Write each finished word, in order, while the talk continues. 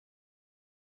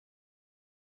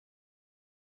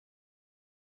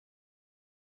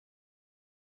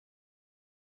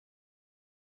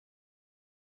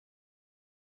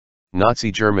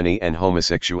Nazi Germany and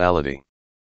homosexuality.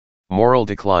 Moral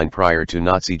decline prior to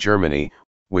Nazi Germany,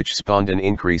 which spawned an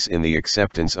increase in the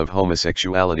acceptance of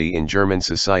homosexuality in German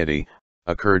society,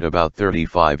 occurred about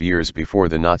 35 years before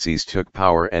the Nazis took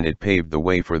power, and it paved the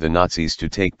way for the Nazis to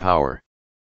take power.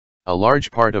 A large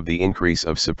part of the increase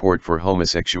of support for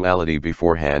homosexuality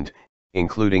beforehand,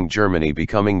 including Germany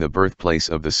becoming the birthplace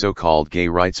of the so-called gay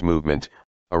rights movement,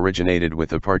 originated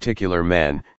with a particular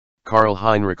man, Karl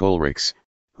Heinrich Ulrichs,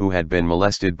 who had been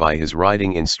molested by his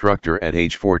riding instructor at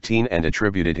age 14 and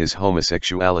attributed his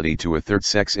homosexuality to a third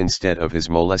sex instead of his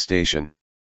molestation.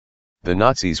 The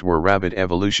Nazis were rabid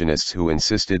evolutionists who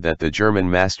insisted that the German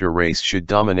master race should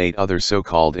dominate other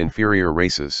so-called inferior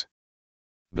races.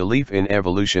 Belief in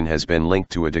evolution has been linked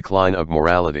to a decline of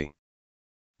morality.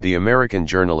 The American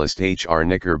journalist H.R.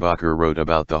 Knickerbocker wrote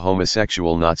about the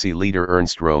homosexual Nazi leader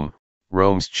Ernst Röhm.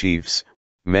 Röhm's chiefs,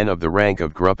 men of the rank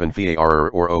of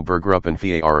Gruppenführer or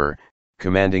Obergruppenführer,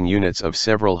 commanding units of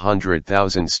several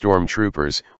 100,000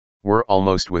 stormtroopers, were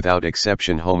almost without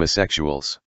exception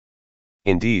homosexuals.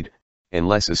 Indeed,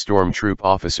 unless a stormtroop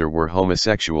officer were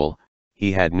homosexual,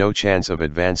 he had no chance of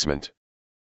advancement.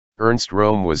 Ernst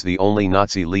Röhm was the only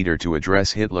Nazi leader to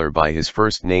address Hitler by his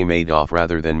first name Adolf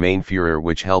rather than Mein Führer,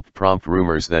 which helped prompt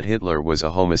rumors that Hitler was a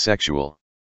homosexual.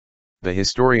 The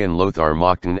historian Lothar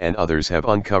Mochten and others have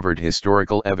uncovered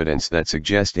historical evidence that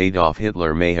suggests Adolf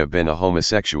Hitler may have been a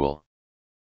homosexual.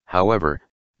 However,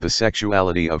 the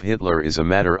sexuality of Hitler is a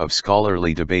matter of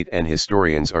scholarly debate, and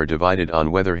historians are divided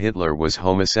on whether Hitler was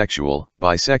homosexual,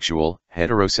 bisexual,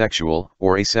 heterosexual,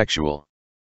 or asexual.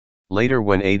 Later,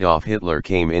 when Adolf Hitler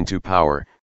came into power,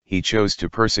 he chose to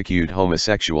persecute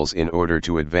homosexuals in order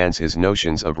to advance his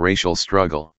notions of racial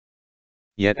struggle.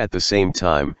 Yet at the same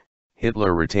time,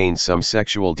 Hitler retained some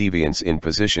sexual deviance in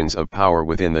positions of power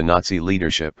within the Nazi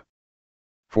leadership.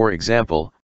 For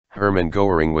example, Hermann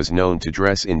Göring was known to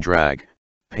dress in drag,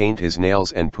 paint his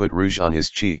nails and put rouge on his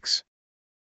cheeks.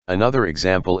 Another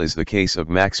example is the case of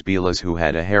Max Beeles, who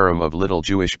had a harem of little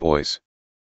Jewish boys.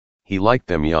 He liked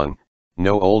them young,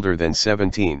 no older than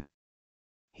 17.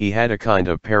 He had a kind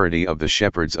of parody of the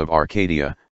shepherds of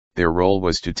Arcadia. Their role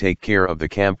was to take care of the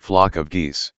camp flock of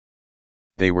geese.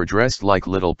 They were dressed like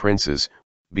little princes.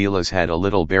 Beeles had a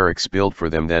little barracks built for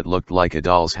them that looked like a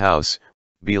doll's house.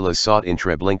 Beeles sought in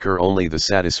Treblinka only the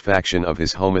satisfaction of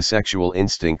his homosexual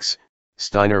instincts.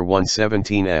 Steiner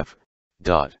 117f.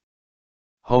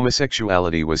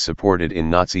 Homosexuality was supported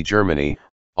in Nazi Germany,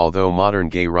 although modern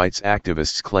gay rights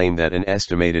activists claim that an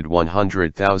estimated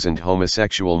 100,000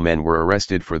 homosexual men were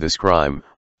arrested for this crime,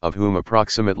 of whom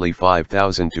approximately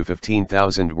 5,000 to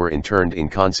 15,000 were interned in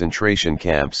concentration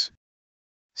camps.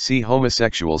 See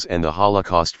Homosexuals and the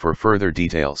Holocaust for further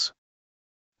details.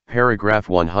 Paragraph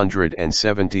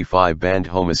 175 banned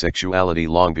homosexuality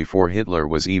long before Hitler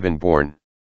was even born.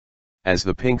 As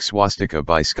the Pink Swastika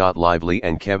by Scott Lively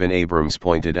and Kevin Abrams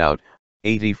pointed out,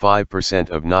 85%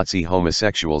 of Nazi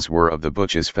homosexuals were of the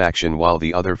Butches faction, while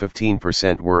the other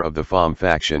 15% were of the Femme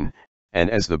faction, and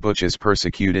as the Butches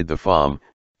persecuted the Femme,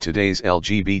 today's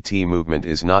LGBT movement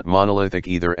is not monolithic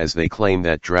either, as they claim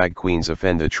that drag queens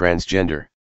offend the transgender.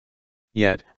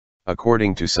 Yet,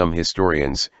 according to some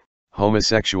historians,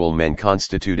 homosexual men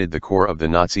constituted the core of the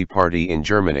Nazi Party in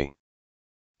Germany.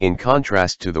 In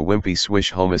contrast to the wimpy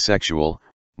swish homosexual,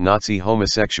 Nazi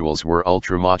homosexuals were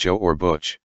ultra-macho or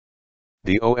butch.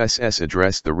 The OSS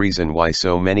addressed the reason why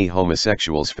so many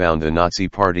homosexuals found the Nazi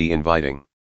Party inviting.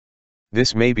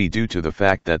 This may be due to the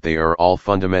fact that they are all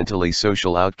fundamentally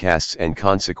social outcasts and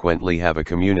consequently have a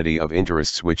community of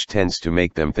interests which tends to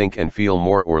make them think and feel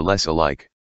more or less alike.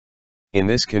 In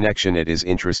this connection, it is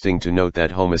interesting to note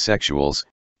that homosexuals,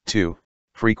 too,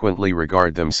 frequently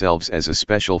regard themselves as a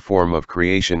special form of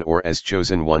creation or as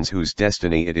chosen ones whose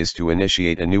destiny it is to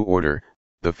initiate a new order.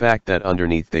 The fact that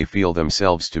underneath they feel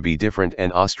themselves to be different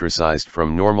and ostracized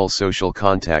from normal social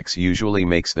contacts usually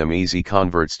makes them easy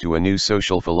converts to a new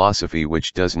social philosophy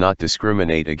which does not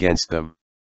discriminate against them.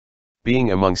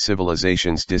 Being among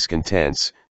civilization's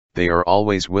discontents, they are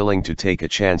always willing to take a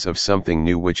chance of something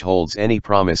new which holds any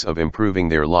promise of improving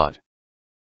their lot.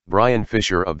 Brian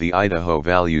Fisher of the Idaho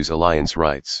Values Alliance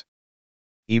writes,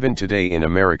 "Even today in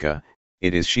America,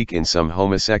 it is chic in some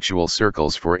homosexual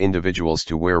circles for individuals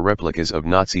to wear replicas of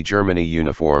Nazi Germany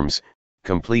uniforms,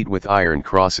 complete with iron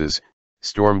crosses,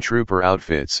 stormtrooper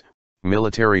outfits,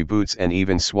 military boots and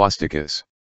even swastikas."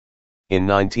 In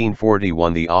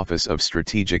 1941, the Office of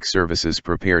Strategic Services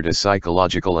prepared a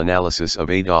psychological analysis of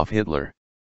Adolf Hitler.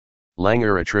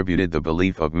 Langer attributed the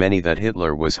belief of many that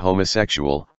Hitler was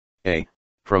homosexual, a.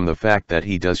 from the fact that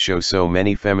he does show so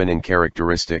many feminine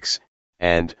characteristics,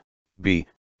 and b.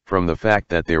 from the fact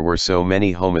that there were so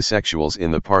many homosexuals in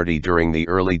the party during the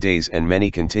early days and many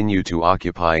continue to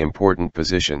occupy important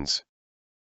positions.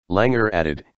 Langer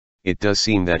added, "It does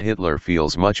seem that Hitler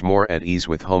feels much more at ease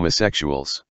with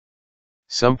homosexuals.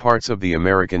 Some parts of the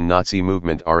American Nazi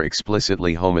movement are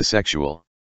explicitly homosexual.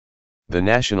 The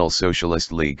National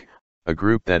Socialist League, a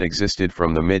group that existed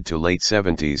from the mid to late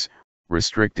 70s,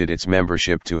 restricted its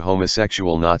membership to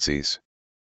homosexual Nazis."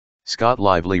 Scott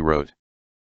Lively wrote,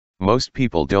 "Most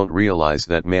people don't realize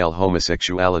that male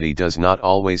homosexuality does not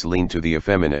always lean to the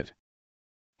effeminate.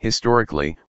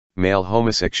 Historically, male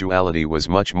homosexuality was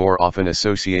much more often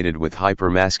associated with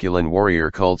hypermasculine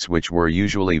warrior cults which were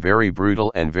usually very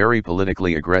brutal and very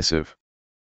politically aggressive.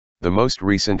 The most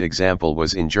recent example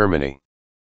was in Germany.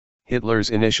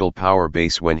 Hitler's initial power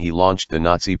base when he launched the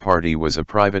Nazi Party was a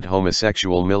private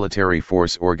homosexual military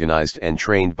force organized and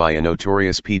trained by a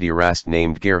notorious pederast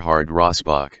named Gerhard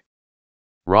Rossbach.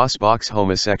 Rossbach's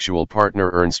homosexual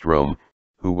partner Ernst Röhm,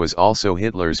 who was also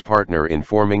Hitler's partner in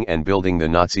forming and building the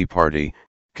Nazi Party,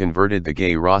 converted the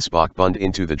gay Rossbach Bund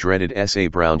into the dreaded SA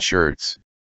brown shirts.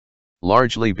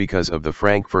 Largely because of the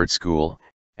Frankfurt School,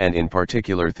 and in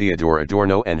particular Theodor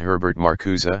Adorno and Herbert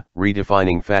Marcuse,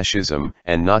 redefining fascism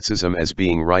and Nazism as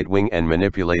being right-wing and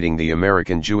manipulating the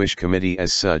American Jewish Committee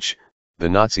as such, the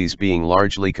Nazis being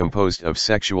largely composed of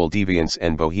sexual deviants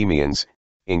and bohemians,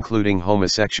 including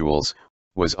homosexuals,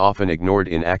 was often ignored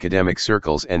in academic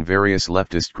circles and various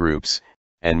leftist groups,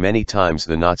 and many times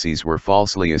the Nazis were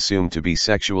falsely assumed to be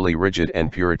sexually rigid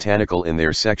and puritanical in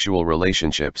their sexual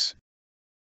relationships.